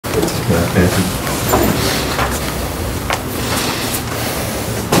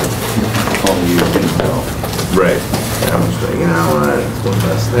Right. I'm just like, you know what, it's one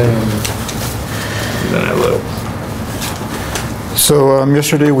less thing. And then I look. So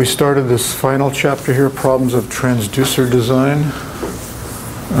yesterday we started this final chapter here, Problems of Transducer Design.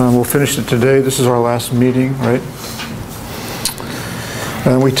 We'll finish it today. This is our last meeting, right?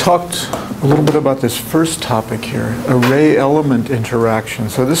 And we talked a little bit about this first topic here, array element interaction.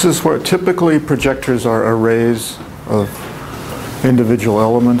 So this is where typically projectors are arrays of individual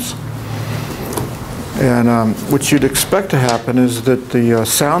elements. And what you'd expect to happen is that the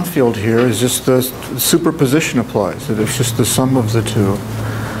sound field here is just the superposition applies. That it's just the sum of the two.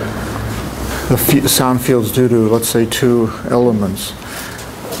 The sound fields due to, let's say, two elements.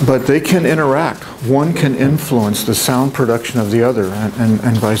 But they can interact. One can influence the sound production of the other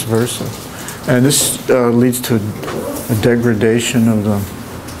and vice versa. And this leads to a degradation of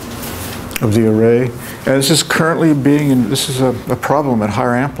the array. And this is currently this is a problem at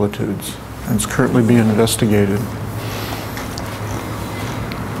higher amplitudes. And it's currently being investigated.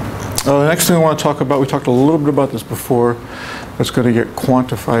 The next thing I want to talk about, we talked a little bit about this before, that's going to get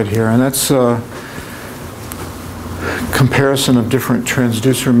quantified here, and that's comparison of different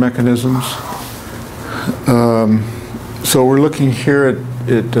transducer mechanisms. So we're looking here at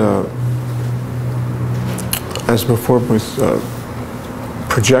as before with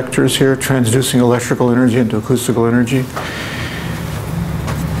projectors here, transducing electrical energy into acoustical energy.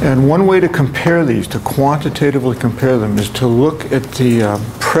 And one way to compare these, to quantitatively compare them, is to look at the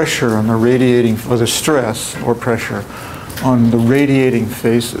pressure on the radiating, or the stress or pressure on the radiating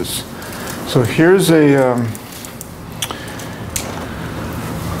faces. So here's a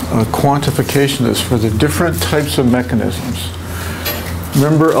quantification of this for the different types of mechanisms.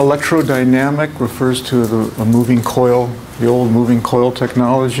 Remember, electrodynamic refers to a moving coil, the old moving coil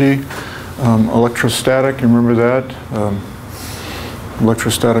technology. Electrostatic, you remember that?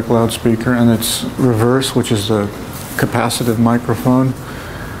 Electrostatic loudspeaker, and its reverse, which is the capacitive microphone.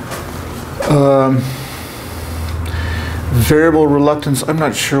 Variable reluctance, I'm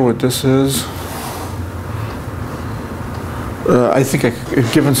not sure what this is. I think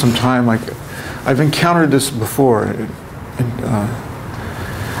given some time, I've encountered this before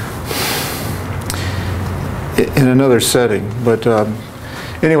in another setting, but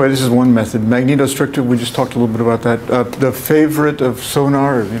anyway, this is one method. Magnetostrictive, we just talked a little bit about that. The favorite of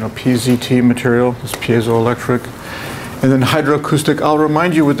Sonar, PZT material, this piezoelectric. And then hydroacoustic, I'll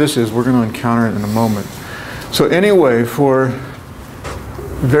remind you what this is. We're going to encounter it in a moment. So anyway, for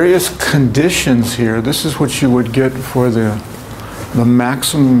various conditions here, this is what you would get for the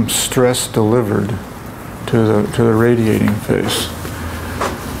maximum stress delivered to the radiating face.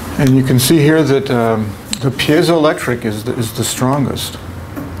 And you can see here that the piezoelectric is the strongest,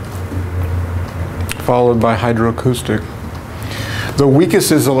 followed by hydroacoustic. The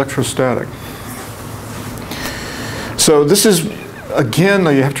weakest is electrostatic. So this is, again,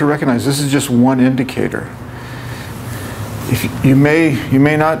 though, you have to recognize this is just one indicator. You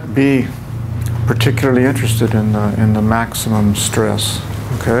may not be particularly interested in the maximum stress.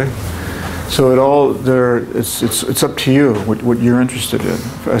 Okay, so it's up to you what you're interested in.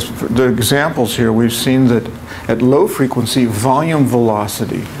 As for the examples here, we've seen that at low frequency, volume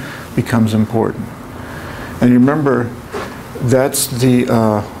velocity becomes important. And you remember, that's the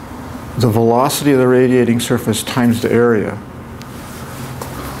velocity of the radiating surface times the area.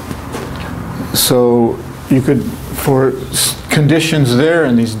 So you could, for conditions there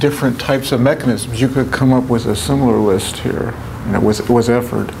in these different types of mechanisms, you could come up with a similar list here, with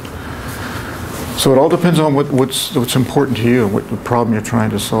effort. So it all depends on what's important to you, what the problem you're trying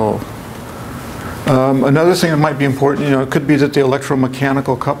to solve. Another thing that might be important, it could be that the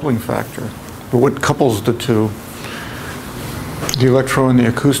electromechanical coupling factor, but what couples the two, the electro and the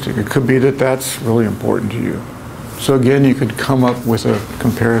acoustic, it could be that that's really important to you. So again, you could come up with a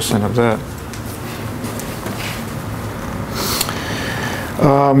comparison of that.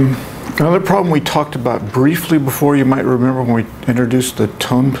 Another problem we talked about briefly before, you might remember when we introduced the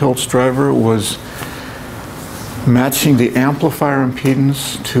tone pulse driver, was matching the amplifier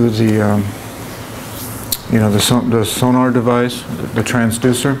impedance to the the Sonar device, the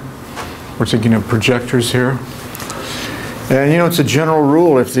transducer. We're thinking of projectors here. And it's a general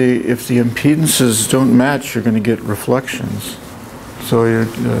rule, if the impedances don't match, you're going to get reflections. So your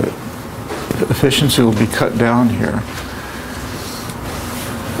efficiency will be cut down here.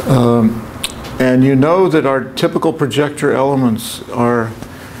 And you know that our typical projector elements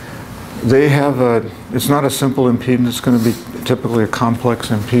it's not a simple impedance, it's going to be typically a complex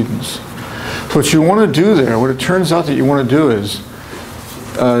impedance. So what you want to do there, what it turns out that you want to do is,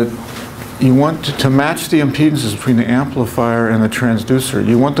 you want to match the impedances between the amplifier and the transducer.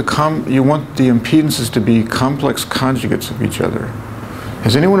 You want the impedances to be complex conjugates of each other.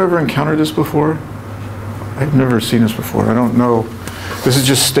 Has anyone ever encountered this before? I've never seen this before. I don't know. This is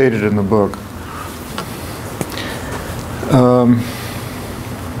just stated in the book.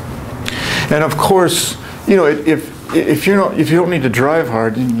 And of course, you know, if you don't need to drive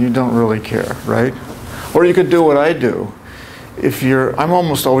hard, you don't really care, right? Or you could do what I do. I'm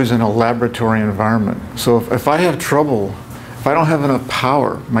almost always in a laboratory environment. So if I have trouble, if I don't have enough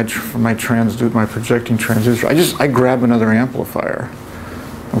power, my projecting transducer, I grab another amplifier.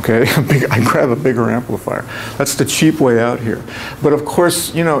 Okay, I grab a bigger amplifier. That's the cheap way out here. But of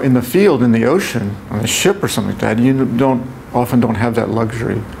course, you know, in the field, in the ocean, on a ship or something like that, you often don't have that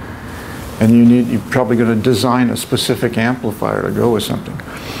luxury. And you're probably going to design a specific amplifier to go with something.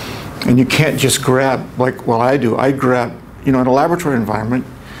 And you can't just grab, like, well, I do. I grab, you know, in a laboratory environment,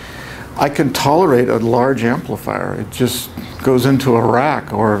 I can tolerate a large amplifier. It just goes into a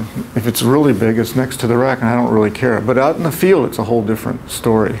rack, or if it's really big, it's next to the rack, and I don't really care. But out in the field, it's a whole different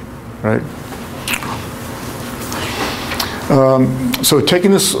story, right? So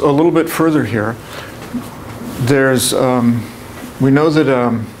taking this a little bit further here, there's, we know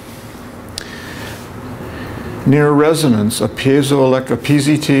that near resonance, a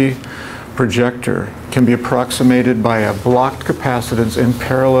PZT projector can be approximated by a blocked capacitance in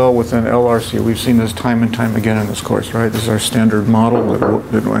parallel with an LRC. We've seen this time and time again in this course, right? This is our standard model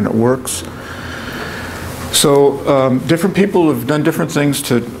and it works. So different people have done different things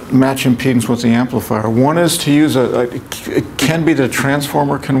to match impedance with the amplifier. One is to use it can be the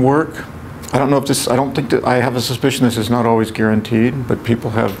transformer can work. I don't know if this, I don't think that, I have a suspicion this is not always guaranteed, but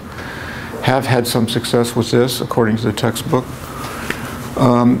people have had some success with this according to the textbook.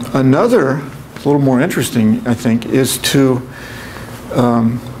 Another, a little more interesting, I think, is to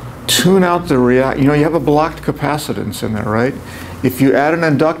tune out the you know, you have a blocked capacitance in there, right? If you add an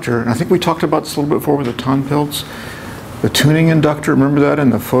inductor, and I think we talked about this a little bit before with the Tonpilts, the tuning inductor, remember that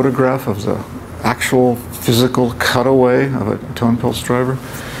in the photograph of the actual physical cutaway of a Tonpilts driver?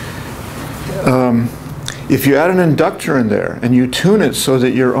 If you add an inductor in there and you tune it so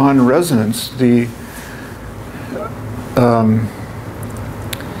that you're on resonance,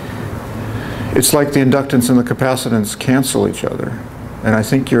 it's like the inductance and the capacitance cancel each other. And I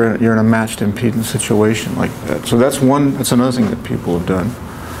think you're in a matched impedance situation like that. So that's another thing that people have done.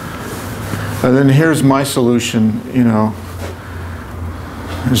 And then here's my solution, you know,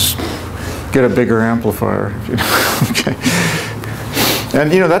 just get a bigger amplifier. You know, okay.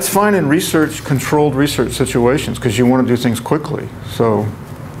 And you know, that's fine in controlled research situations because you want to do things quickly. So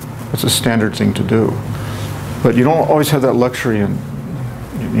that's a standard thing to do. But you don't always have that luxury, and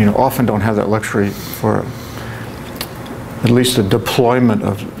you know, often don't have that luxury for at least the deployment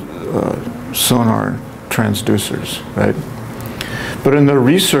of sonar transducers, right? But in the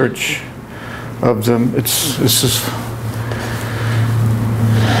research of them, it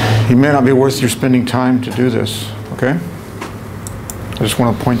may not be worth your spending time to do this, okay? I just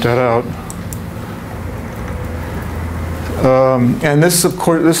want to point that out. And this, of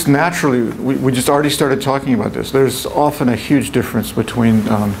course, this naturally, we just already started talking about this. There's often a huge difference between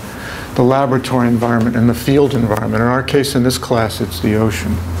the laboratory environment and the field environment. In our case, in this class, it's the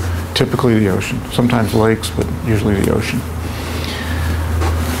ocean, typically the ocean. Sometimes lakes, but usually the ocean.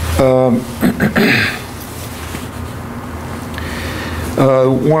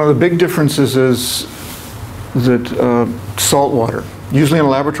 One of the big differences is that salt water. Usually in a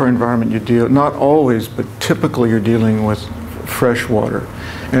laboratory environment you deal, not always, but typically you're dealing with fresh water.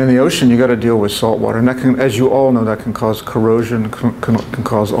 And in the ocean you got to deal with salt water. And that can, as you all know, that can cause corrosion, can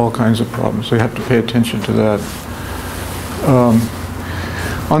cause all kinds of problems. So you have to pay attention to that.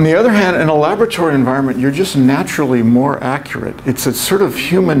 On the other hand, in a laboratory environment, you're just naturally more accurate. It's a sort of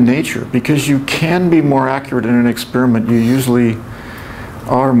human nature. Because you can be more accurate in an experiment, you usually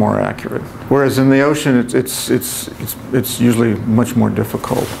are more accurate. Whereas in the ocean, it's usually much more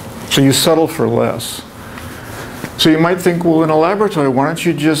difficult. So you settle for less. So you might think, well, in a laboratory, why don't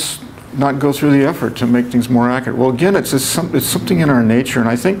you just not go through the effort to make things more accurate? Well, again, it's something in our nature, and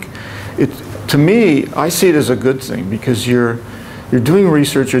I think to me, I see it as a good thing because you're doing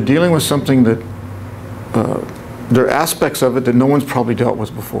research, you're dealing with something that there are aspects of it that no one's probably dealt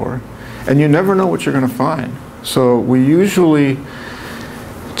with before, and you never know what you're going to find. So we usually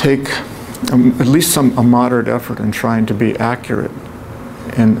take at least a moderate effort in trying to be accurate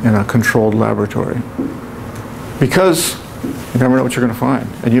in a controlled laboratory, because you never know what you're going to find.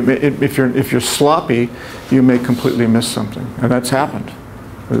 And if you're sloppy, you may completely miss something, and that's happened.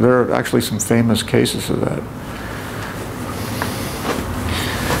 There are actually some famous cases of that.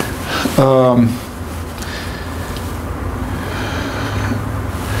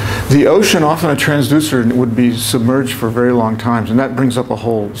 The ocean, often a transducer would be submerged for very long times, and that brings up a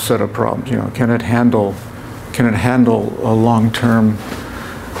whole set of problems. You know, can it handle a long-term?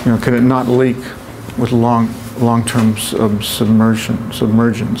 You know, can it not leak with long-term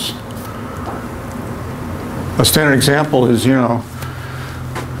submergence? A standard example is, you know,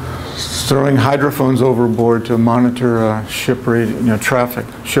 throwing hydrophones overboard to monitor ship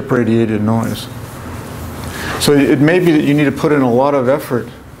radiated noise. So it may be that you need to put in a lot of effort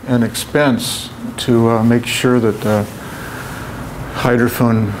and expense to make sure that the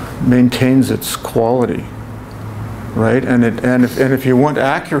hydrophone maintains its quality, right? And if you want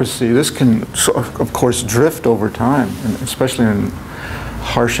accuracy, this can, of course, drift over time, and especially in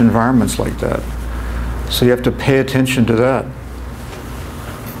harsh environments like that. So you have to pay attention to that.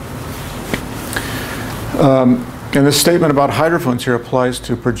 And this statement about hydrophones here applies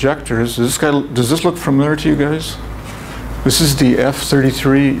to projectors. Does this look familiar to you guys? This is the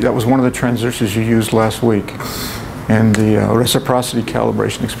F33. That was one of the transducers you used last week in the reciprocity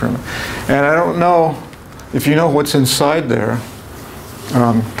calibration experiment. And I don't know if you know what's inside there.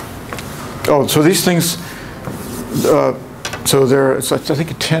 Oh, so these things, so it's I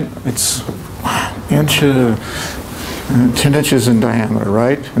think 10 inches in diameter,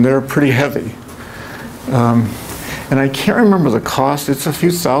 right? And they're pretty heavy. And I can't remember the cost. It's a few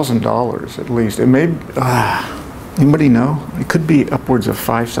 $1,000s at least. It may, anybody know? It could be upwards of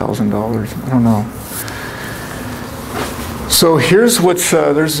 $5,000. I don't know. So here's what's,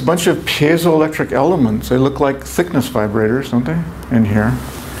 there's a bunch of piezoelectric elements. They look like thickness vibrators, don't they, in here?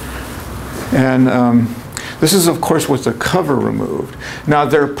 And this is, of course, with the cover removed. Now,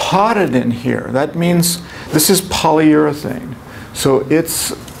 they're potted in here. That means this is polyurethane. So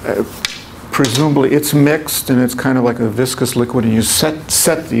it's, presumably, it's mixed, and it's kind of like a viscous liquid, and you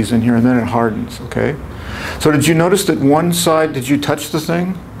set these in here, and then it hardens, okay? So did you notice that one side, did you touch the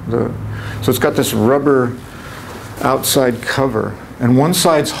thing? So it's got this rubber outside cover, and one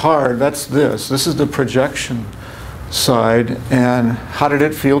side's hard. That's this. This is the projection side, and how did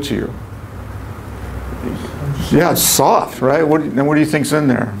it feel to you? Yeah, it's soft, right? What do you think's in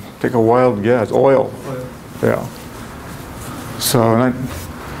there? Take a wild guess. Oil. Yeah.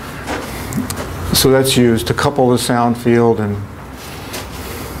 So that's used to couple the sound field and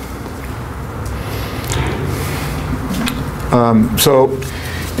so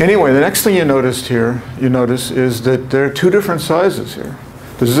anyway, the next thing you notice is that there are two different sizes here.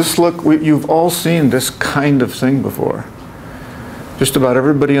 Does this look, you've all seen this kind of thing before. Just about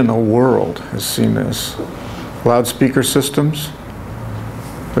everybody in the world has seen this. Loudspeaker systems.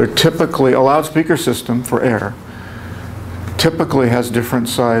 They're typically, a loudspeaker system for air typically has different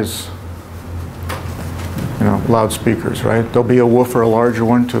size, you know, loudspeakers, right? There'll be a woofer, a larger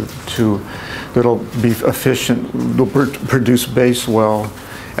one that'll be efficient, will produce bass well.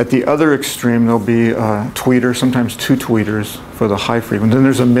 At the other extreme, there'll be a tweeter, sometimes two tweeters for the high frequency. Then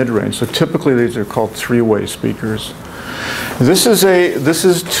there's a mid-range. So typically these are called three-way speakers. This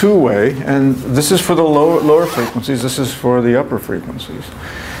is two-way, and this is for the lower frequencies. This is for the upper frequencies.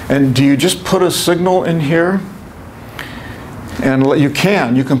 And do you just put a signal in here? And you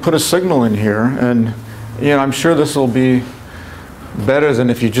can put a signal in here, and you know, I'm sure this will be better than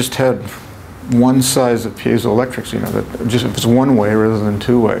if you just had one size of piezoelectrics, you know, that just if it's one way rather than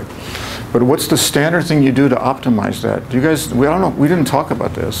two way. But what's the standard thing you do to optimize that? Do you guys, I don't know, we didn't talk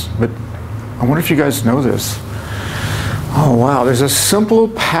about this, but I wonder if you guys know this. Oh wow, there's a simple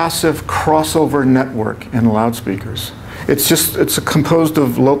passive crossover network in loudspeakers. It's composed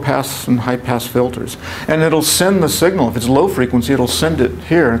of low pass and high pass filters. And it'll send the signal. If it's low frequency, it'll send it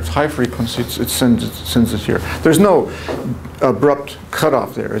here. If it's high frequency, it sends it here. There's no abrupt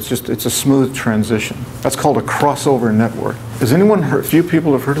cutoff there. It's a smooth transition. That's called a crossover network. Has anyone heard, few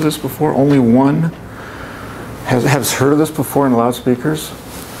people have heard of this before? Only one has heard of this before in loudspeakers?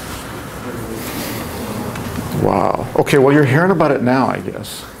 Wow. Okay, well you're hearing about it now, I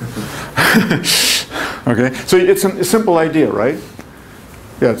guess. Okay, so it's a simple idea, right?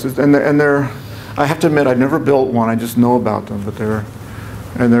 Yeah, and they're. I have to admit, I've never built one. I just know about them, but they're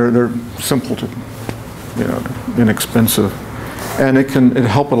simple to, you know, inexpensive, and it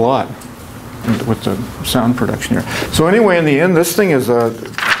help a lot with the sound production here. So anyway, in the end, this thing is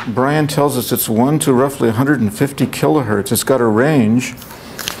Brian tells us it's 1 to roughly 150 kilohertz. It's got a range,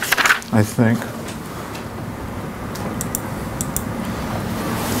 I think.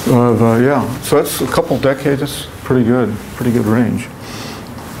 Yeah, so that's a couple decades. That's pretty good range.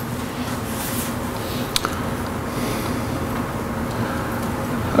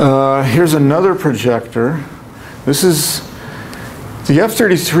 Here's another projector. These The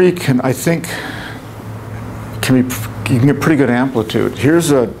F33 can, I think, you can get pretty good amplitude.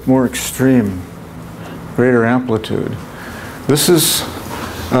 Here's a more extreme, greater amplitude. This is,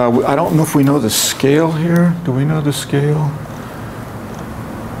 I don't know if we know the scale here. Do we know the scale?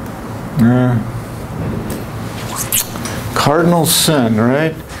 Cardinal sin,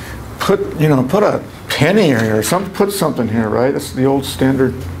 right? Put a penny here or something. Put something here, right? That's the old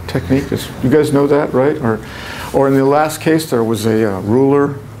standard technique. You guys know that, right? Or in the last case, there was a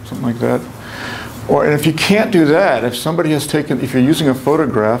ruler, something like that. And if you can't do that, if somebody has taken, if you're using a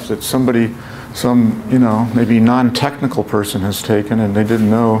photograph that somebody, maybe non-technical person has taken and they didn't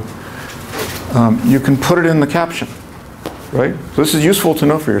know, you can put it in the caption, right? So this is useful to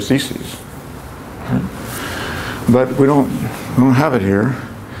know for your theses, right? But we don't have it here.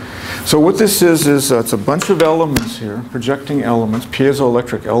 So what this is it's a bunch of elements here, projecting elements,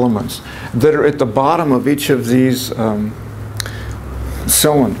 piezoelectric elements, that are at the bottom of each of these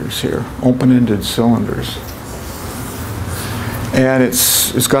cylinders here, open-ended cylinders. And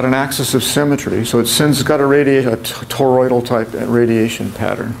it's got an axis of symmetry, so it's got a toroidal type radiation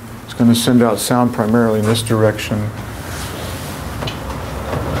pattern. It's going to send out sound primarily in this direction.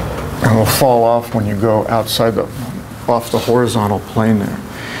 And it'll fall off when you go outside off the horizontal plane there.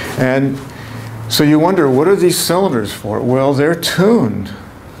 And so you wonder, what are these cylinders for? Well, they're tuned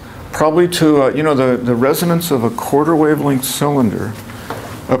probably to, the resonance of a quarter wavelength cylinder.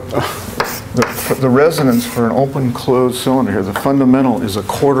 The resonance for an open-closed cylinder here, the fundamental is a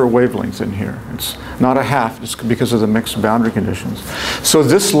quarter wavelength in here. It's not a half, it's because of the mixed boundary conditions. So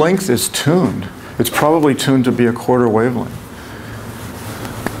this length is tuned. It's probably tuned to be a quarter wavelength.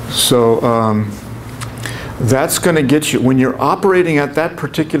 So that's going to get you, when you're operating at that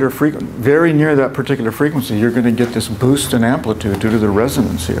particular frequency, very near that particular frequency, you're going to get this boost in amplitude due to the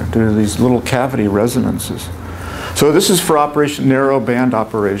resonance here, due to these little cavity resonances. So this is for operation, narrow band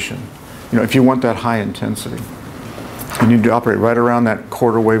operation. If you want that high intensity, you need to operate right around that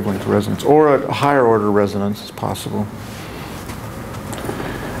quarter wavelength resonance, or a higher order resonance is possible.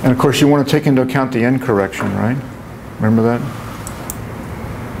 And of course, you want to take into account the end correction, right? Remember that?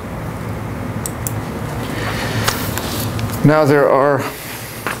 Now there are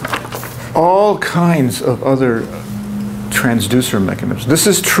all kinds of other transducer mechanisms. This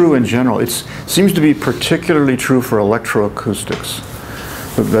is true in general. It seems to be particularly true for electroacoustics.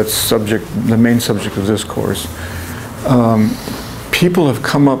 That's the main subject of this course. People have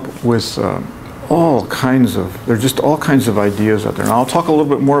come up with there are just all kinds of ideas out there. And I'll talk a little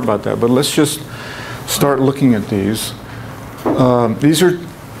bit more about that, but let's just start looking at these. Well,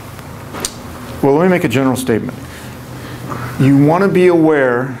 let me make a general statement. You want to be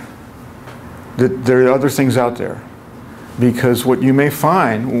aware that there are other things out there. Because what you may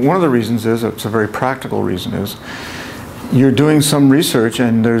find, one of the reasons is, it's a very practical reason, is you're doing some research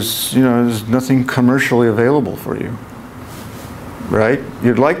and there's nothing commercially available for you, right?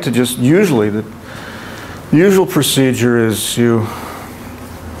 You'd like to usually the usual procedure is you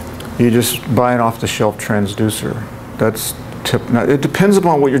just buy an off-the-shelf transducer. Now, it depends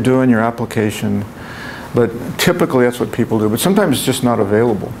upon what you're doing, your application, but typically that's what people do. But sometimes it's just not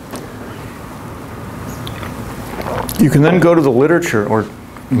available. You can then go to the literature, or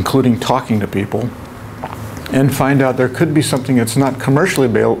including talking to people, and find out there could be something that's not commercially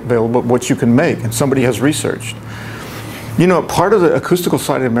available, but what you can make, and somebody has researched. Part of the acoustical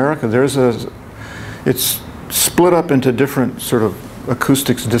side of America, it's split up into different sort of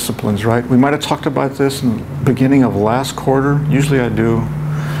acoustics disciplines, right? We might have talked about this in the beginning of last quarter. Usually I do.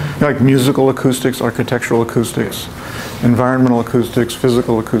 Like musical acoustics, architectural acoustics, environmental acoustics,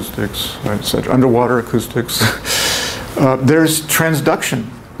 physical acoustics, etc., underwater acoustics. There's transduction.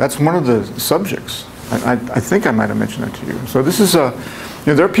 That's one of the subjects. I think I might have mentioned that to you. So this is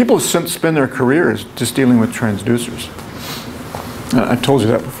there are people who spend their careers just dealing with transducers. I told you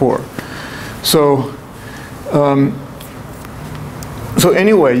that before. So, so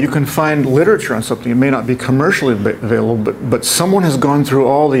anyway, you can find literature on something. It may not be commercially available, but someone has gone through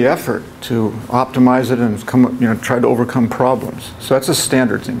all the effort to optimize it and try to overcome problems. So that's a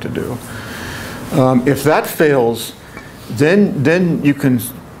standard thing to do. If that fails, then you can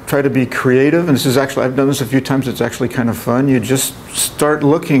try to be creative. And this is actually, I've done this a few times. It's actually kind of fun. You just start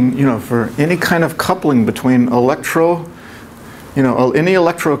looking, for any kind of coupling between any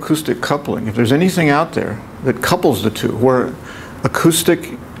electroacoustic coupling. If there's anything out there that couples the two, where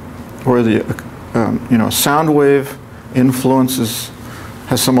the sound wave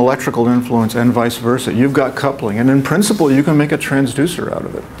has some electrical influence and vice versa. You've got coupling, and in principle you can make a transducer out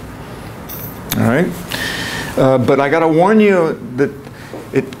of it. All right, but I got to warn you that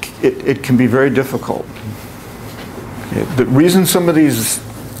it can be very difficult. The reason some of these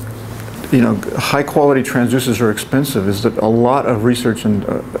high quality transducers are expensive is that a lot of research and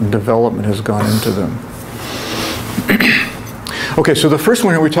development has gone into them. Okay, so the first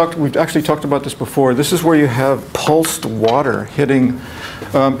one here, we've actually talked about this before. This is where you have pulsed water hitting.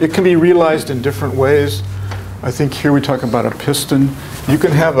 It can be realized in different ways. I think here we talk about a piston. You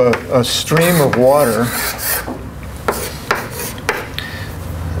can have a stream of water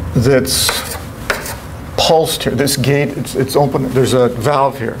that's pulsed here. This gate, it's open. There's a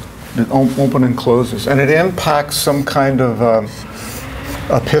valve here. It opens and closes, and it impacts some kind of a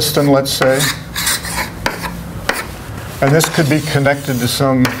piston, let's say, and this could be connected to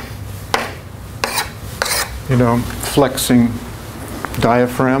some, flexing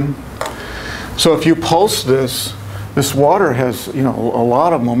diaphragm. So if you pulse this water has, a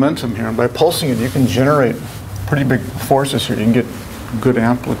lot of momentum here, and by pulsing it, you can generate pretty big forces here. You can get good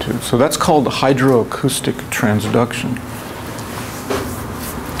amplitude. So that's called hydroacoustic transduction.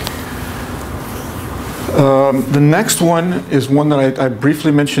 The next one is one that I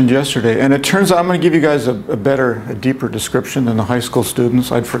briefly mentioned yesterday, and it turns out I'm going to give you guys a deeper description than the high school students.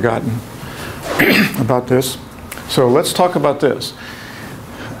 I'd forgotten about this. So let's talk about this.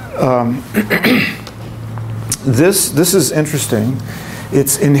 This is interesting.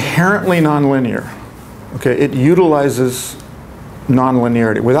 It's inherently nonlinear. Okay, it utilizes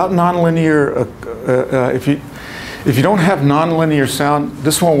nonlinearity. Without nonlinear, if you don't have nonlinear sound,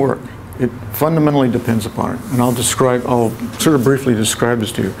 this won't work. It fundamentally depends upon it, and I'll sort of briefly describe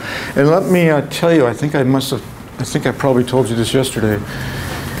this to you. And let me tell you, I think I probably told you this yesterday.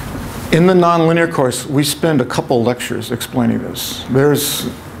 In the nonlinear course, we spend a couple lectures explaining this.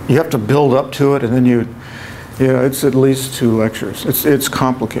 You have to build up to it, and then it's at least 2 lectures. It's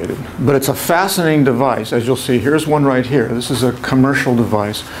complicated, but it's a fascinating device, as you'll see. Here's one right here. This is a commercial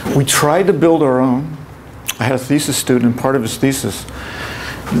device. We tried to build our own. I had a thesis student, and part of his thesis,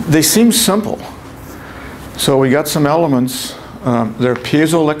 they seem simple. So we got some elements. There are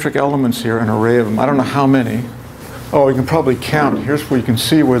piezoelectric elements here, an array of them. I don't know how many. Oh, you can probably count. Here's where you can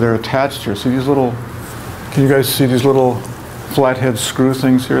see where they're attached here. See these little, can you guys see these little flathead screw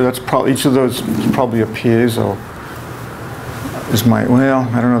things here? That's probably, each of those is probably a piezo. Well,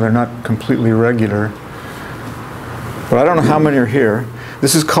 I don't know, they're not completely regular. But I don't know how many are here.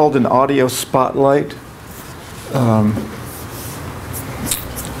 This is called an audio spotlight.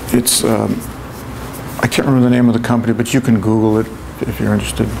 I can't remember the name of the company, but you can Google it if you're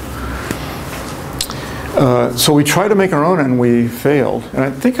interested. So we tried to make our own, and we failed. And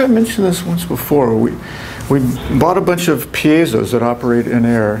I think I mentioned this once before. We bought a bunch of piezos that operate in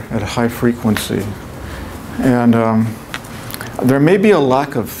air at a high frequency. And there may be a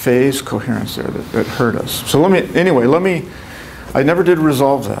lack of phase coherence there that hurt us. So I never did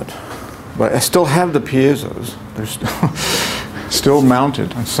resolve that. But I still have the piezos. They're still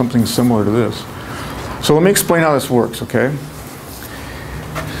mounted on something similar to this. So let me explain how this works, okay?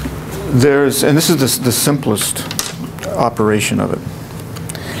 And this is the simplest operation of it.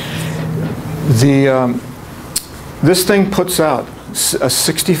 This thing puts out a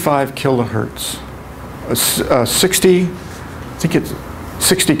 65 kilohertz, I think it's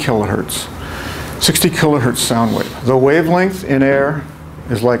 60 kilohertz, 60 kilohertz sound wave. The wavelength in air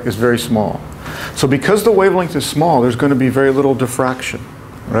is very small. So because the wavelength is small, there's going to be very little diffraction,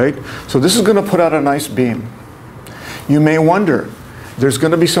 right? So this is going to put out a nice beam. You may wonder, there's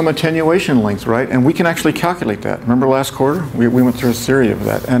going to be some attenuation length, right? And we can actually calculate that. Remember last quarter? We went through a theory of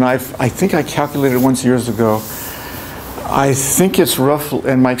that. And I think I calculated once years ago. I think it's roughly,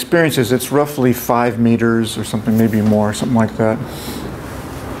 and my experience is it's roughly 5 meters or something, maybe more, something like that.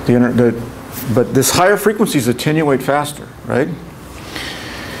 But this higher frequencies attenuate faster, right?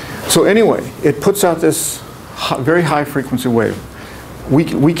 So anyway, it puts out this very high frequency wave.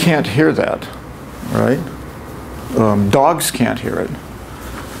 We can't hear that, right? Dogs can't hear it.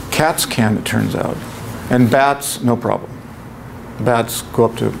 Cats can, it turns out. And bats, no problem. Bats go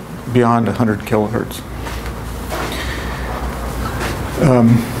up to beyond 100 kilohertz.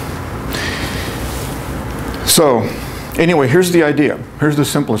 So anyway, here's the idea. Here's the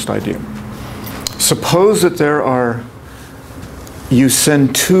simplest idea. Suppose that you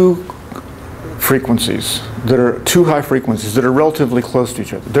send 2 frequencies that are 2 high frequencies that are relatively close to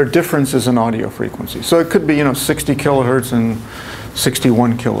each other. Their difference is an audio frequency. So it could be 60 kilohertz and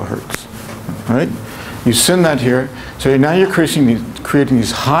 61 kilohertz, right? You send that here. So now you're creating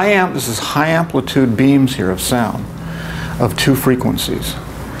these high amplitude beams here of sound of 2 frequencies.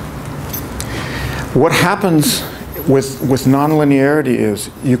 What happens with nonlinearity is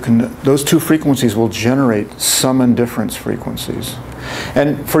those 2 frequencies will generate sum and difference frequencies.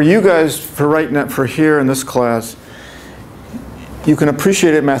 And for you guys, for here in this class, you can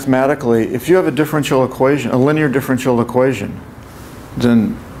appreciate it mathematically. If you have a differential equation, a linear differential equation,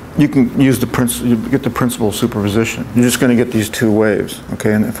 then you can use the you get the principle of superposition. You're just going to get these two waves,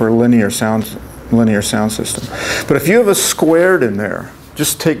 okay? And for a linear sound system. But if you have a squared in there,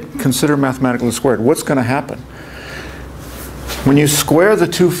 just consider mathematically squared. What's going to happen? When you square the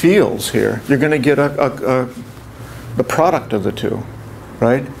two fields here, you're going to get the product of the two,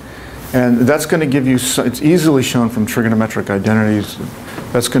 right? And that's going to give you, it's easily shown from trigonometric identities,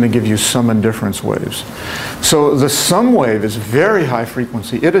 that's going to give you sum and difference waves. So the sum wave is very high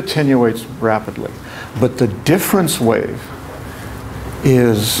frequency. It attenuates rapidly. But the difference wave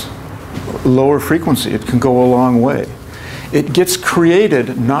is lower frequency. It can go a long way. It gets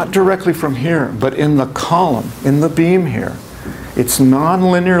created not directly from here, but in the column, in the beam here. It's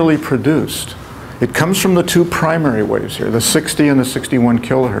non-linearly produced. It comes from the two primary waves here, the 60 and the 61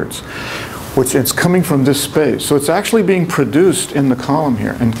 kilohertz, which it's coming from this space. So it's actually being produced in the column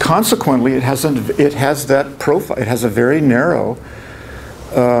here. And consequently, it has that profile. It has a very narrow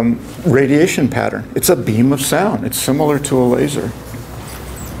radiation pattern. It's a beam of sound. It's similar to a laser.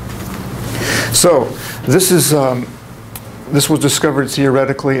 So this was discovered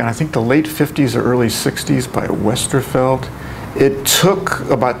theoretically in I think the late 50s or early 60s by Westerfeld. It took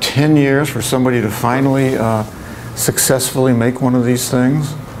about 10 years for somebody to finally successfully make one of these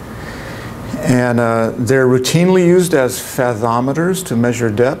things. And they're routinely used as fathometers to measure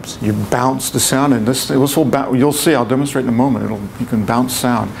depth. You bounce the sound, and you'll see, I'll demonstrate in a moment, you can bounce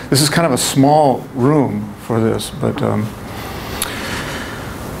sound. This is kind of a small room for this, but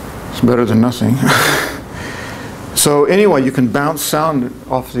it's better than nothing. So anyway, you can bounce sound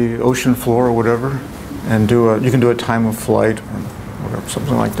off the ocean floor or whatever, and you can do a time of flight or whatever,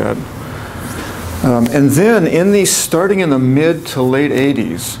 something like that. And then starting in the mid to late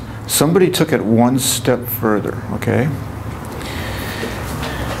 80s, somebody took it one step further, okay?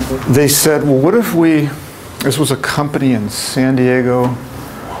 They said, well, what if this was a company in San Diego,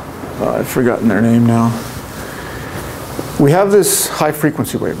 I've forgotten their name now. We have this high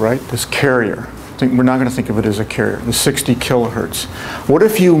frequency wave, right? This carrier. We're not going to think of it as a carrier, the 60 kilohertz. What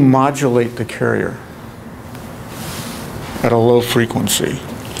if you modulate the carrier at a low frequency?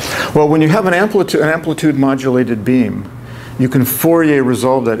 Well, when you have an amplitude modulated beam, you can Fourier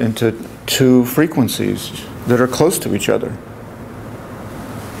resolve that into two frequencies that are close to each other.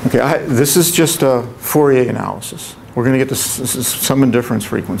 Okay, this is just a Fourier analysis. We're going to get the sum and difference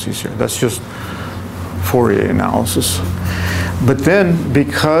frequencies here. That's just Fourier analysis. But then,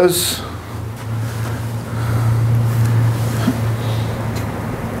 because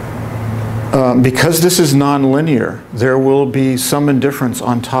this is nonlinear, there will be sum and difference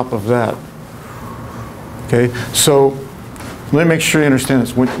on top of that. Okay, so let me make sure you understand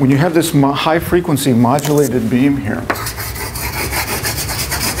this. When you have this high frequency modulated beam here,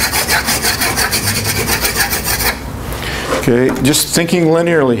 okay, just thinking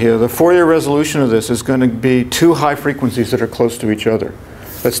linearly here, the Fourier resolution of this is going to be two high frequencies that are close to each other.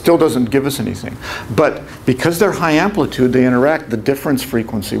 That still doesn't give us anything. But because they're high amplitude, they interact, the difference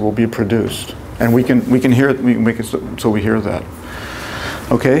frequency will be produced. And we can hear it, we make it so we hear that.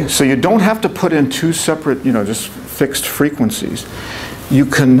 Okay, so you don't have to put in two separate, just fixed frequencies. You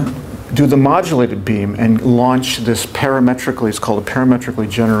can do the modulated beam and launch this parametrically, it's called a parametrically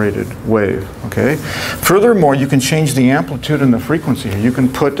generated wave, okay? Furthermore, you can change the amplitude and the frequency here. You can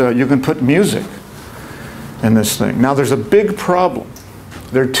put music in this thing. Now there's a big problem.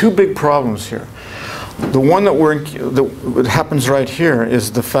 There are two big problems here. The one that happens right here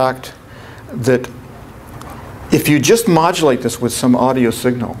is the fact that if you just modulate this with some audio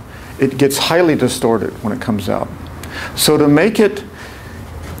signal, it gets highly distorted when it comes out. So to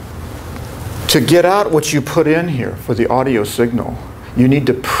get out what you put in here for the audio signal, you need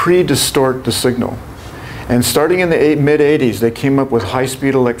to pre-distort the signal. And starting in the mid-80s, they came up with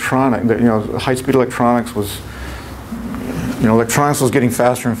high-speed electronics. High-speed electronics was, electronics was getting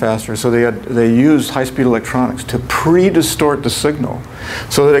faster and faster, so they used high-speed electronics to pre-distort the signal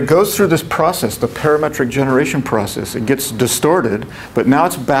so that it goes through this process, the parametric generation process. It gets distorted, but now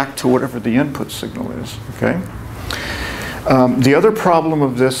it's back to whatever the input signal is, okay? The other problem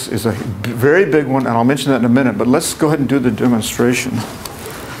of this is a very big one, and I'll mention that in a minute, but let's go ahead and do the demonstration.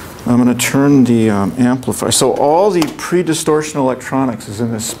 I'm going to turn the amplifier. So all the pre-distortion electronics is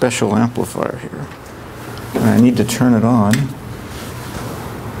in this special amplifier here. And I need to turn it on.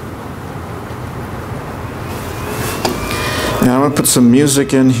 Now I'm going to put some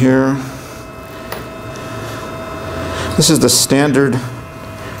music in here. This is the standard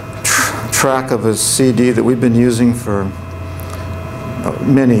track of a CD that we've been using for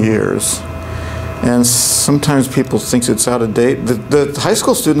many years. And sometimes people think it's out of date. The high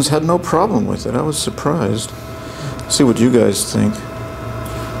school students had no problem with it. I was surprised. See what you guys think.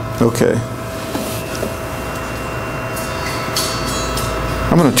 Okay.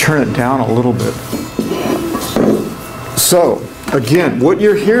 I'm going to turn it down a little bit. So, again, what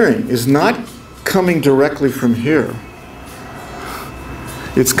you're hearing is not coming directly from here.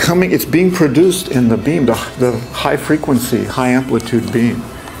 It's being produced in the beam, the high frequency, high amplitude beam.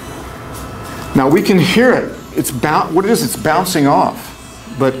 Now we can hear it. It's bouncing off.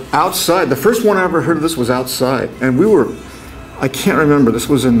 But outside, the first one I ever heard of this was outside. And I can't remember, this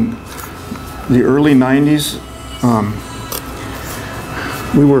was in the early 90s.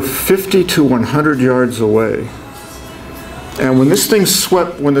 We were 50 to 100 yards away. And when this thing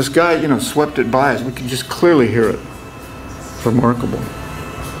when this guy, swept it by us, we could just clearly hear it. Remarkable.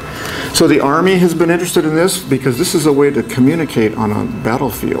 So the Army has been interested in this because this is a way to communicate on a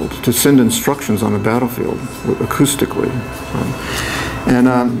battlefield, to send instructions on a battlefield acoustically.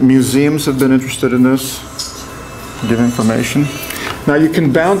 And museums have been interested in this, to give information. Now you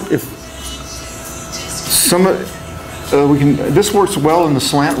can this works well in the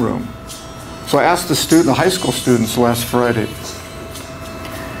slant room. So I asked the high school students last Friday.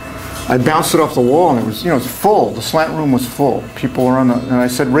 I bounced it off the wall, and it was, it's full. The slant room was full. People were and I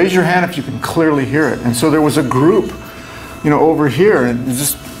said, raise your hand if you can clearly hear it. And so there was a group, over here, and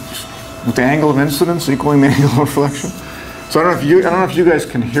just with the angle of incidence equaling the angle of reflection. So I don't know if you guys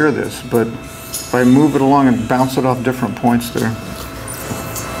can hear this, but if I move it along and bounce it off different points there.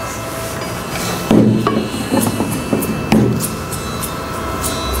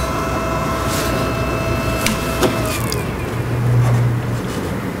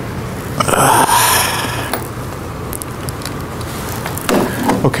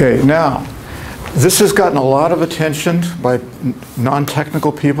 Okay, now, this has gotten a lot of attention by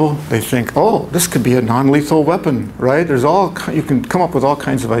non-technical people. They think, oh, this could be a non-lethal weapon, right? You can come up with all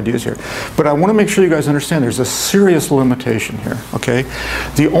kinds of ideas here. But I want to make sure you guys understand there's a serious limitation here, okay?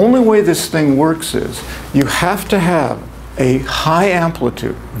 The only way this thing works is you have to have a high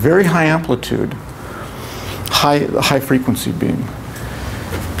amplitude, very high amplitude, high frequency beam.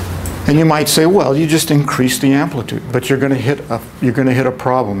 And you might say, well, you just increase the amplitude, but you're going to hit a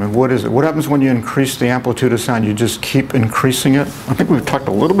problem. And what is it? What happens when you increase the amplitude of sound? You just keep increasing it. I think we've talked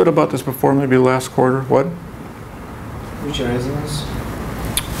a little bit about this before, maybe last quarter. What? Which resonance?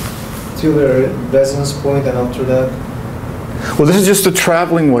 To the resonance point, and after that. Well, this is just a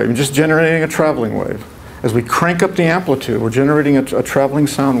traveling wave. Just generating a traveling wave. As we crank up the amplitude, we're generating a traveling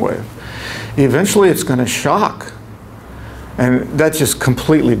sound wave. Eventually, it's going to shock. And that just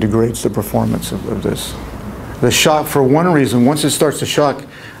completely degrades the performance of this. The shock, for one reason, once it starts to shock,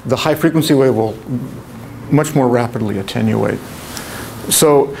 the high frequency wave will much more rapidly attenuate.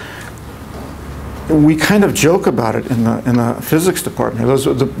 So we kind of joke about it in the physics department.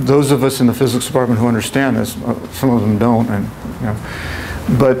 Those of us in the physics department who understand this, some of them don't.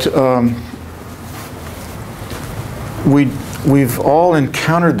 But we've all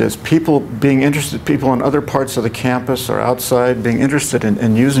encountered this, people in other parts of the campus or outside being interested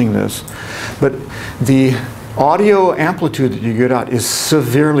in using this. But the audio amplitude that you get out is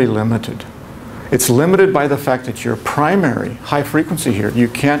severely limited. It's limited by the fact that your primary high frequency here, you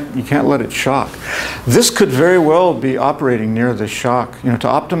can't let it shock. This could very well be operating near the shock. To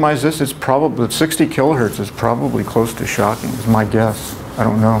optimize this, it's probably 60 kilohertz is probably close to shocking, is my guess. I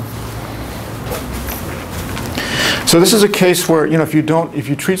don't know. So this is a case where, if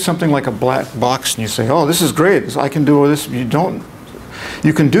you treat something like a black box and you say, oh, this is great, I can do this, you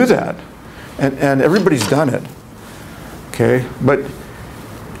can do that. And everybody's done it, okay? But,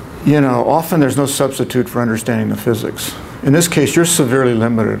 often there's no substitute for understanding the physics. In this case, you're severely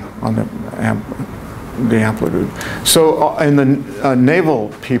limited on the amplitude. So in the naval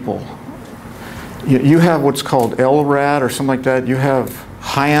people, you have what's called LRAD or something like that. You have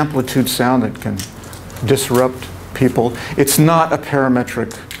high amplitude sound that can disrupt people. It's not a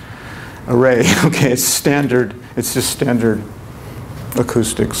parametric array, okay? It's standard. It's just standard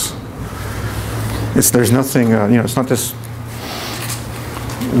acoustics. There's nothing, it's not this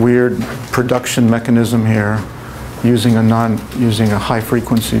weird production mechanism here using a high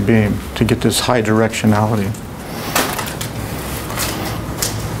frequency beam to get this high directionality.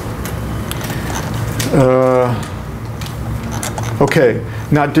 Okay,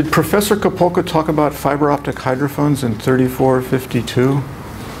 now did Professor Kapolka talk about fiber optic hydrophones in 3452?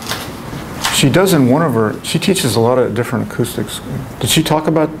 She does in she teaches a lot of different acoustics. Did she talk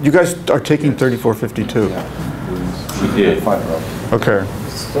about, you guys are taking 3452? Yeah, we did. Fiber optic. Okay.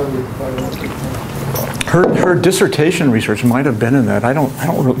 Her dissertation research might have been in that. I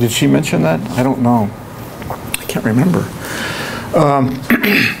don't did she mention that? I don't know. I can't remember.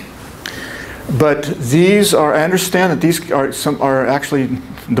 But these are, I understand that these are actually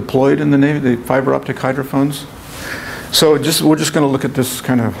deployed in the Navy, the fiber optic hydrophones. So we're just going to look at this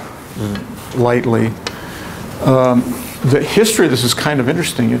kind of lightly. The history of this is kind of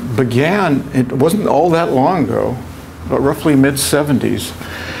interesting. It wasn't all that long ago, but roughly mid-70s.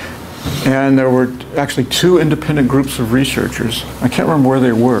 And there were actually 2 independent groups of researchers. I can't remember where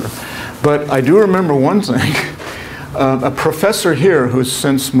they were. But I do remember one thing. A professor here who has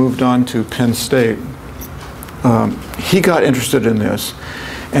since moved on to Penn State, he got interested in this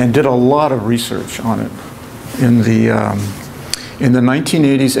and did a lot of research on it in the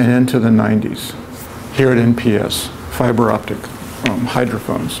 1980s and into the 90s here at NPS, fiber optic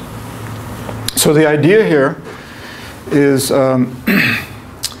hydrophones. So the idea here is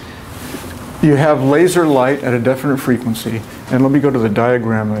you have laser light at a definite frequency, and let me go to the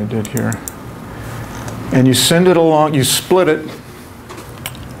diagram that I did here. And you send it along, you split it,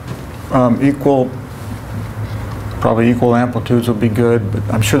 probably equal amplitudes will be good, but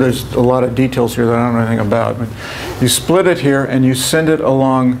I'm sure there's a lot of details here that I don't know anything about. But you split it here and you send it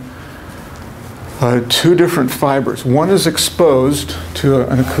along 2 different fibers. One is exposed to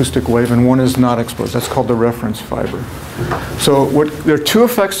an acoustic wave and one is not exposed. That's called the reference fiber. So there are 2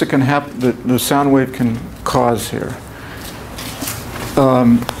 effects that can happen, that the sound wave can cause here.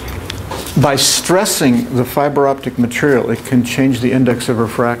 By stressing the fiber optic material, it can change the index of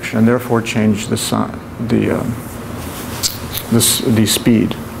refraction and therefore change the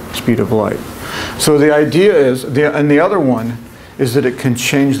speed of light. So the idea is, and the other one is that it can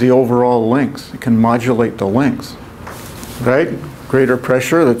change the overall length. It can modulate the length, right? Greater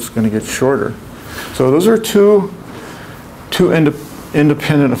pressure, that's going to get shorter. So those are two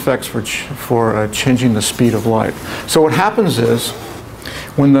independent effects for changing the speed of light. So what happens is,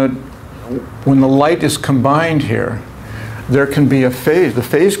 when the light is combined here, there can be a phase. The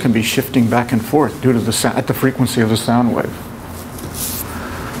phase can be shifting back and forth due to at the frequency of the sound wave.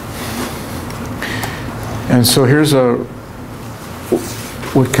 And so here's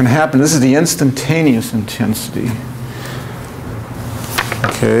what can happen. This is the instantaneous intensity.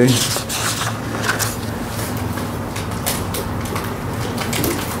 Okay.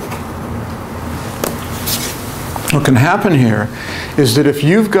 What can happen here is that if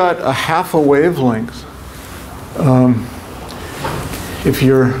you've got a half a wavelength, if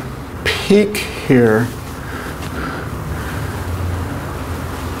your peak here,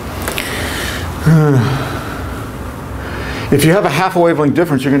 if you have a half a wavelength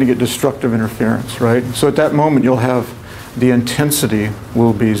difference, you're going to get destructive interference, right? So at that moment, you'll have the intensity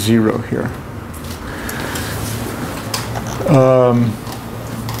will be 0 here.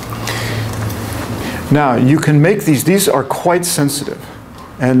 Now, you can make these are quite sensitive.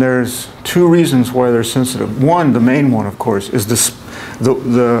 And there's 2 reasons why they're sensitive. One, the main one, of course, is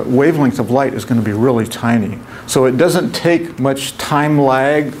the wavelength of light is going to be really tiny. So it doesn't take much time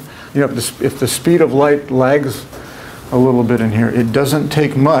lag. You know, if the speed of light lags a little bit in here, it doesn't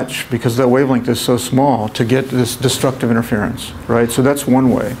take much, because the wavelength is so small, to get this destructive interference, right? So that's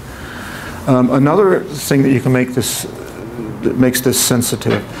one way. Another thing that you can make this, that makes this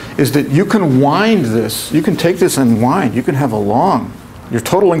sensitive, is that you can wind this. You can take this and wind. You can have your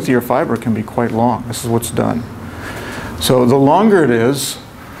total length of your fiber can be quite long. This is what's done. So the longer it is,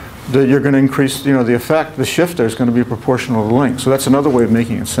 you're going to increase, the effect, the shift there is going to be proportional to the length. So that's another way of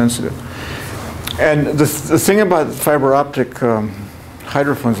making it sensitive. And the thing about fiber optic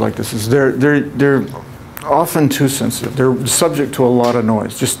hydrophones like this is they're often too sensitive. They're subject to a lot of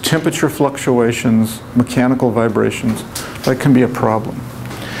noise. Just temperature fluctuations, mechanical vibrations, that can be a problem.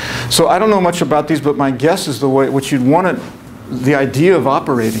 So I don't know much about these, but my guess is what you'd want the idea of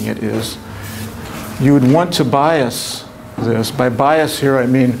operating it is, you would want to bias this. By bias here, I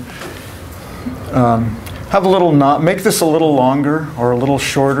mean have a little make this a little longer or a little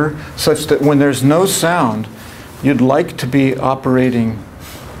shorter, such that when there's no sound, you'd like to be operating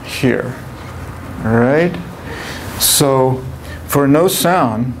here. All right? So for no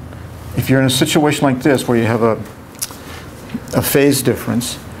sound, if you're in a situation like this where you have a phase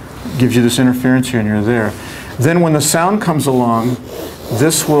difference, gives you this interference here and you're there, then when the sound comes along,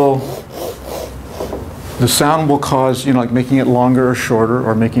 the sound will cause, like making it longer or shorter,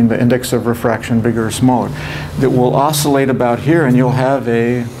 or making the index of refraction bigger or smaller, that will oscillate about here, and you'll have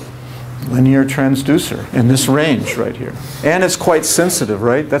a linear transducer in this range right here. And it's quite sensitive,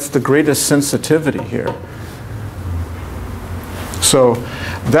 right? That's the greatest sensitivity here. So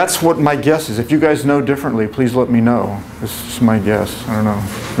that's what my guess is. If you guys know differently, please let me know. This is my guess. I don't know.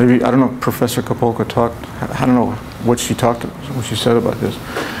 Maybe, I don't know, Professor Kapolka talked, I don't know what she said about this.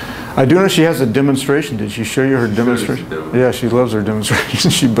 I do know she has a demonstration. Did she show you her demonstration? Sure, yeah, she loves her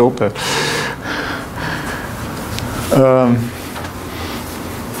demonstration. She built that.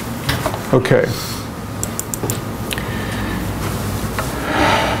 Okay.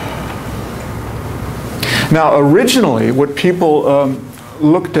 Now, originally, what people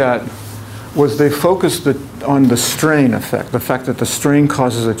looked at was they focused on the strain effect, the fact that the strain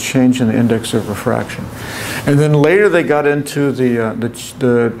causes a change in the index of refraction. And then later they got into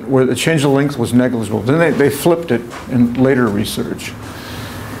where the change of length was negligible. Then they flipped it in later research.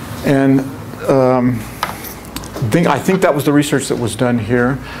 And I think that was the research that was done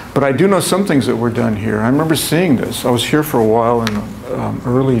here. But I do know some things that were done here. I remember seeing this. I was here for a while in the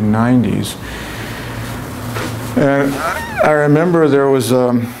early 90s. And I remember there was,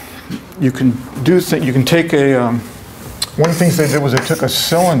 you can take one of the things they did was they took a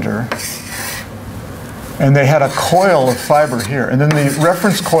cylinder and they had a coil of fiber here, and then the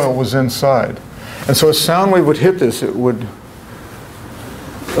reference coil was inside. And so a sound wave would hit this, it would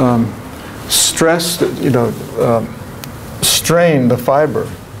strain the fiber,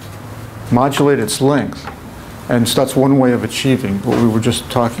 modulate its length. And so that's one way of achieving what we were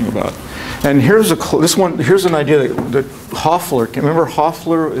just talking about. And here's here's an idea that Hoffler, remember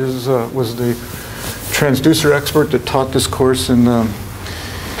Hoffler was the transducer expert that taught this course in the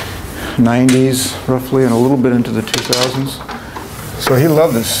 90s, roughly, and a little bit into the 2000s. So he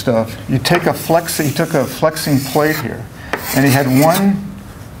loved this stuff. He took a flexing plate here, and he had one,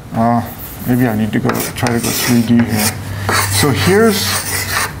 maybe I need to try to go 3D here. So here's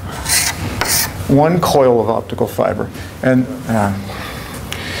one coil of optical fiber, and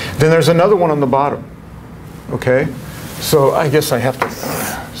then there's another one on the bottom, okay? So I guess I have to,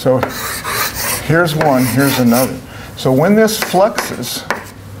 so here's one, here's another. So when this flexes,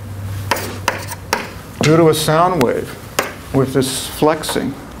 due to a sound wave with this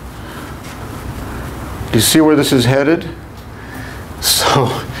flexing, do you see where this is headed? So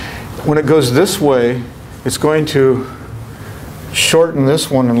when it goes this way, it's going to shorten this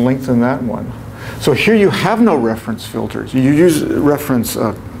one and lengthen that one. So here you have no reference filters. You use reference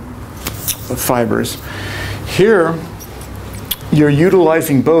fibers. Here, you're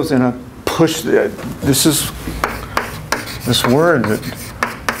utilizing both in a push. This is this word that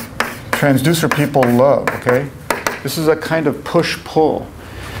transducer people love, okay? This is a kind of push-pull.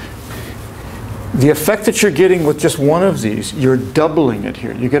 The effect that you're getting with just one of these, you're doubling it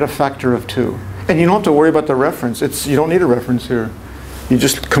here. You get a factor of 2. And you don't have to worry about the reference. You don't need a reference here. You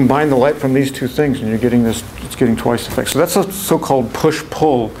just combine the light from these two things and you're getting this, it's getting twice the effect. So that's a so-called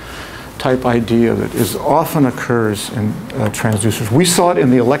push-pull type idea that often occurs in transducers. We saw it in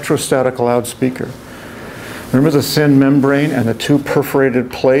the electrostatic loudspeaker. Remember the thin membrane and the two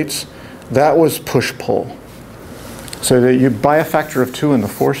perforated plates? That was push-pull. So that you buy a factor of 2 in the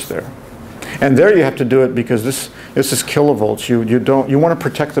force there. And there you have to do it because this is kilovolts. You want to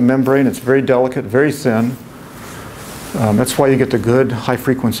protect the membrane. It's very delicate, very thin. That's why you get the good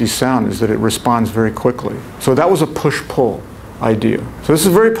high-frequency sound, is that it responds very quickly. So that was a push-pull idea. So this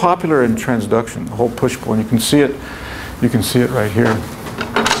is very popular in transduction, the whole push-pull, and you can see it right here.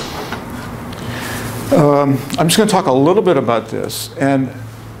 I'm just going to talk a little bit about this, and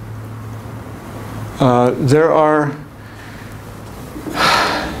there are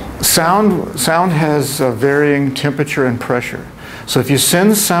sound has varying temperature and pressure. So if you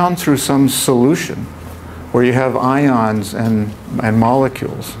send sound through some solution where you have ions and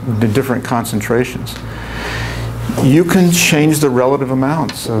molecules in different concentrations, you can change the relative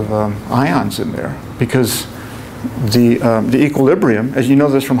amounts of ions in there, because the equilibrium, as you know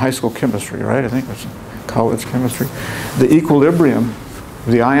this from high school chemistry, right? I think it's college chemistry. The equilibrium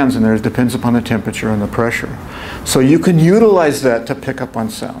of the ions in there depends upon the temperature and the pressure. So you can utilize that to pick up on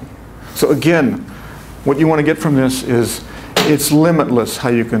sound. So again, what you want to get from this is it's limitless how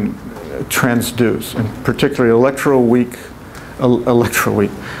you can transduce, and particularly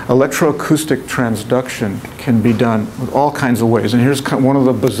electroacoustic transduction can be done with all kinds of ways. And here's one of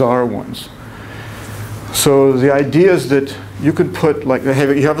the bizarre ones. So the idea is that you could put, like, you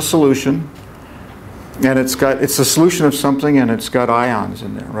have a solution, and it's a solution of something, and it's got ions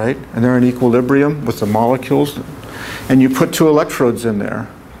in there, right? And they're in equilibrium with the molecules. And you put 2 electrodes in there,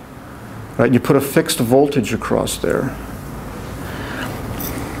 right? You put a fixed voltage across there,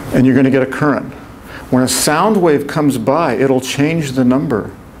 and you're going to get a current. When a sound wave comes by, it'll change the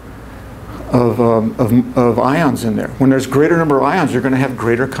number of ions in there. When there's greater number of ions, you're going to have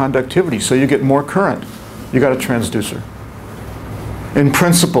greater conductivity, so you get more current. You got a transducer. In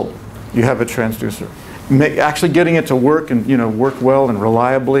principle, you have a transducer. Actually getting it to work and work well and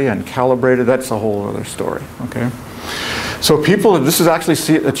reliably and calibrated, that's a whole other story. Okay. So people, this has actually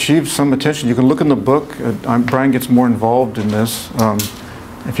achieved some attention. You can look in the book. Brian gets more involved in this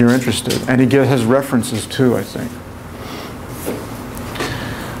if you're interested, and he has references too, I think.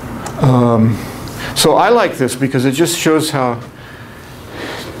 So I like this because it just shows how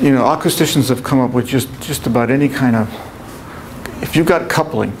acousticians have come up with just about any kind of. If you've got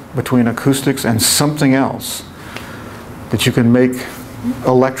coupling between acoustics and something else that you can make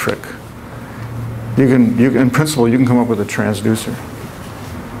electric, in principle, you can come up with a transducer.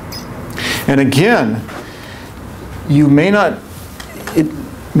 And again, it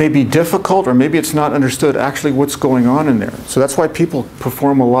may be difficult, or maybe it's not understood actually what's going on in there. So that's why people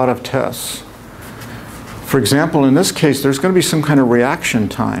perform a lot of tests. For example, in this case, there's going to be some kind of reaction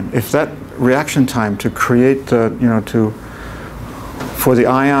time. If that reaction time to create for the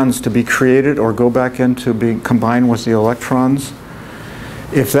ions to be created or go back into being combined with the electrons,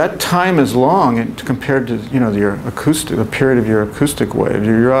 if that time is long compared to your acoustic, the period of your acoustic wave,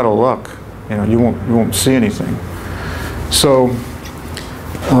 you're out of luck. You won't see anything. So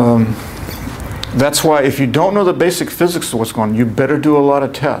that's why if you don't know the basic physics of what's going on, you better do a lot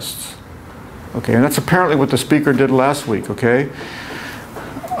of tests. Okay, and that's apparently what the speaker did last week. Okay,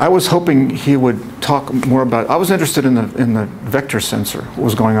 I was hoping he would talk more about. I was interested in the vector sensor, what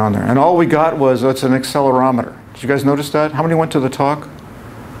was going on there, and all we got was it's an accelerometer. Did you guys notice that? How many went to the talk?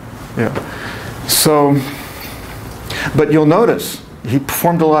 Yeah. So, but you'll notice he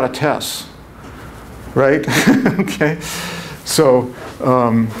performed a lot of tests, right? Okay. So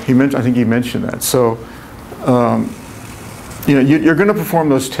I think he mentioned that. So you're going to perform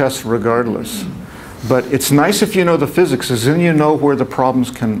those tests regardless. But it's nice if you know the physics, because then you know where the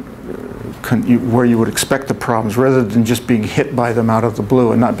problems where you would expect the problems, rather than just being hit by them out of the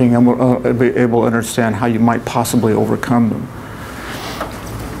blue and not being able to understand how you might possibly overcome them.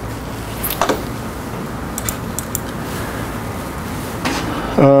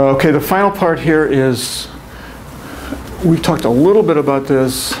 Okay, the final part here is, we've talked a little bit about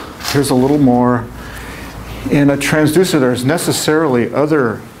this. Here's a little more. In a transducer, there's necessarily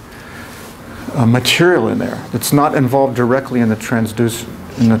other material in there that's not involved directly in the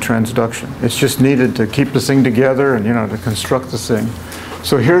transduction. It's just needed to keep the thing together and to construct the thing.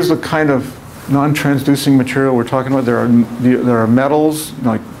 So here's the kind of non-transducing material we're talking about. There are metals,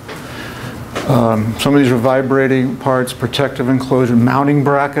 like some of these are vibrating parts, protective enclosure, mounting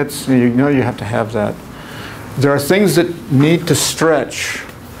brackets. You have to have that. There are things that need to stretch,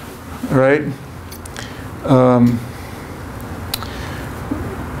 right?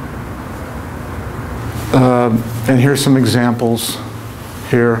 And here's some examples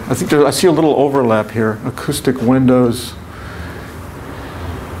here. I think I see a little overlap here. Acoustic windows.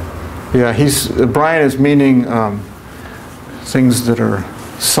 Yeah, Brian is meaning things that are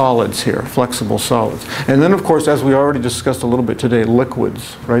solids here, flexible solids. And then, of course, as we already discussed a little bit today,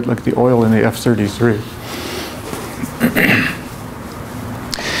 liquids, right, like the oil in the F-33.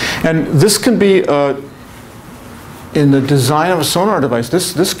 And this can be, in the design of a sonar device,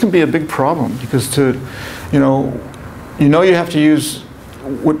 this can be a big problem, because you have to use,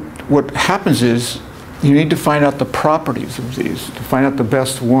 what happens is, you need to find out the properties of these, to find out the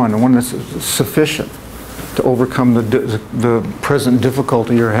best one, and one that's sufficient to overcome the present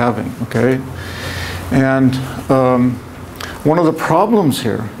difficulty you're having, okay? And one of the problems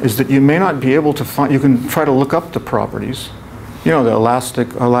here is that you may not be able to find, you can try to look up the properties, the elastic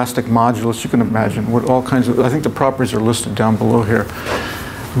modulus, you can imagine, what all kinds of, I think the properties are listed down below here.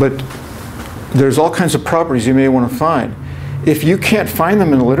 But there's all kinds of properties you may want to find. If you can't find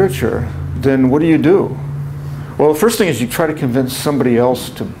them in the literature, then what do? Well, the first thing is you try to convince somebody else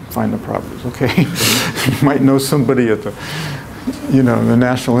to find the properties, okay? You might know somebody at the, the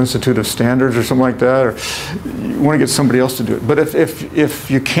National Institute of Standards or something like that, or you want to get somebody else to do it. But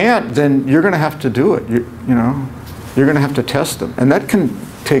if you can't, then you're going to have to do it, you're going to have to test them. And that can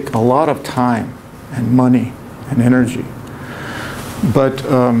take a lot of time and money and energy. But,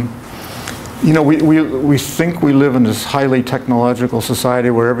 we think we live in this highly technological society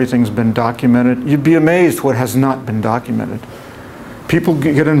where everything's been documented. You'd be amazed what has not been documented. People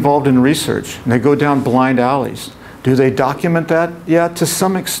get involved in research, and they go down blind alleys. Do they document that? Yeah, to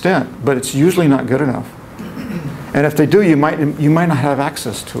some extent, but it's usually not good enough. And if they do, you might not have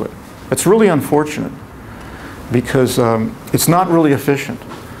access to it. It's really unfortunate, because it's not really efficient.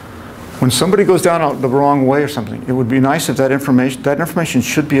 When somebody goes down the wrong way or something, it would be nice if that information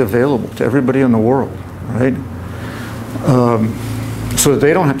should be available to everybody in the world, right? So that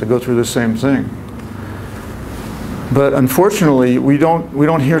they don't have to go through the same thing. But unfortunately, we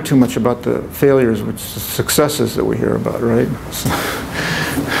don't hear too much about the failures, which the successes that we hear about, right?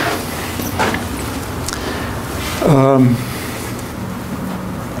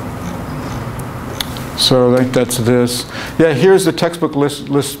 So I think that's this. Yeah, here's the textbook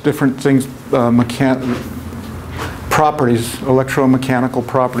list different things, properties, electromechanical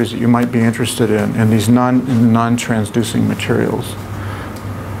properties that you might be interested in these non-transducing materials.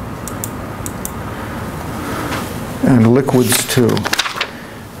 And liquids too.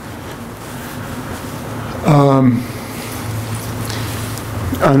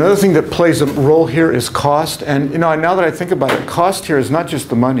 Another thing that plays a role here is cost. And now that I think about it, cost here is not just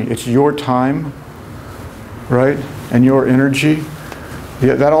the money, it's your time, right? And your energy.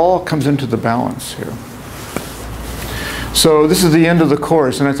 Yeah, that all comes into the balance here. So this is the end of the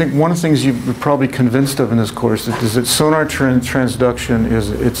course, and I think one of the things you're probably convinced of in this course is that sonar transduction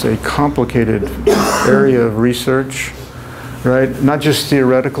it's a complicated area of research, right? Not just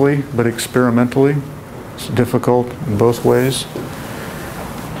theoretically, but experimentally. It's difficult in both ways.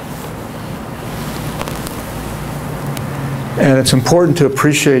 And it's important to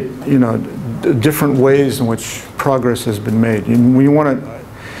appreciate, different ways in which progress has been made. You want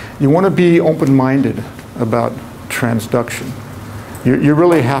to be open-minded about transduction. You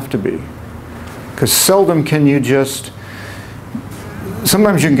really have to be. Because seldom can you just,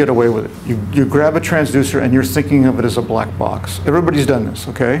 sometimes you can get away with it. You grab a transducer and you're thinking of it as a black box. Everybody's done this,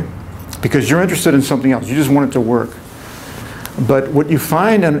 okay? Because you're interested in something else. You just want it to work. But what you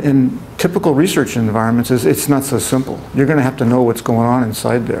find in typical research environments is it's not so simple. You're going to have to know what's going on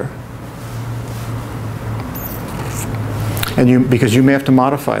inside there. And because you may have to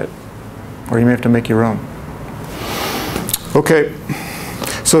modify it, or you may have to make your own. Okay,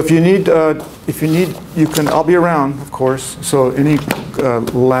 so if you need, I'll be around, of course. So any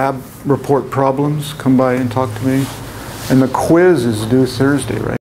lab report problems, come by and talk to me. And the quiz is due Thursday, right?